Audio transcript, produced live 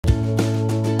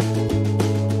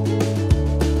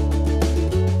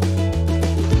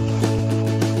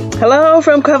Hello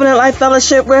from Covenant Life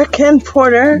Fellowship, where Ken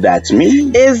Porter That's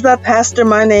me. is the pastor.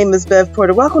 My name is Bev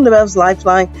Porter. Welcome to Bev's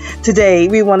Lifeline. Today,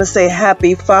 we want to say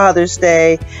Happy Father's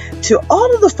Day to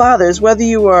all of the fathers, whether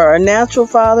you are a natural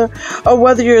father or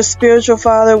whether you're a spiritual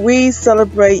father. We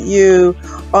celebrate you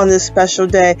on this special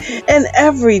day and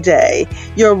every day.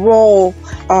 Your role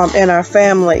in our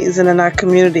families and in our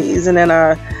communities and in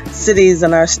our cities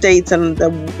and our states and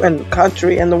the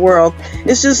country and the world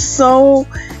is just so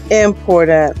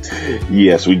important.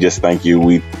 Yes, we just thank you.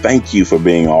 We thank you for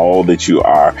being all that you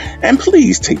are. And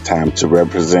please take time to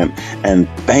represent and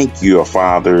thank your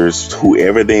fathers,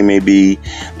 whoever they may be,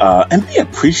 and be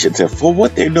appreciative for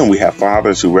what they're doing. We have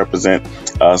fathers who represent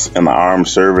us in the armed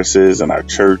services and our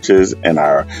churches and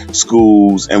our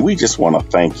schools. And we just want to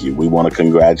thank you. We want to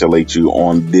congratulate you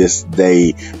on this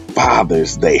day,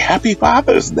 Father's Day. Happy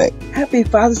Father's Day. Happy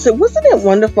Father's Day. Wasn't it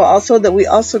wonderful also that we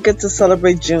also get to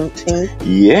celebrate Juneteenth?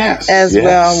 Yes. As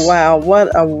well. Wow.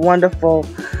 What a wonderful,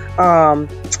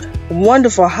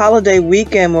 wonderful holiday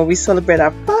weekend where we celebrate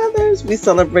our fathers. We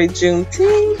celebrate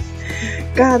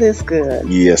Juneteenth. God is good.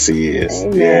 Yes, He is.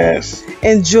 Amen. Yes.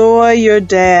 Enjoy your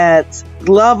dads.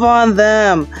 Love on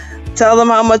them. Tell them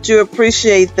how much you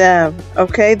appreciate them.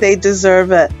 Okay? They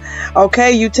deserve it.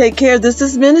 Okay? You take care. This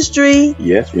is ministry.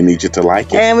 Yes, we need you to like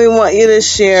it. And we want you to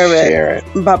share it. Share it.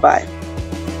 Bye-bye.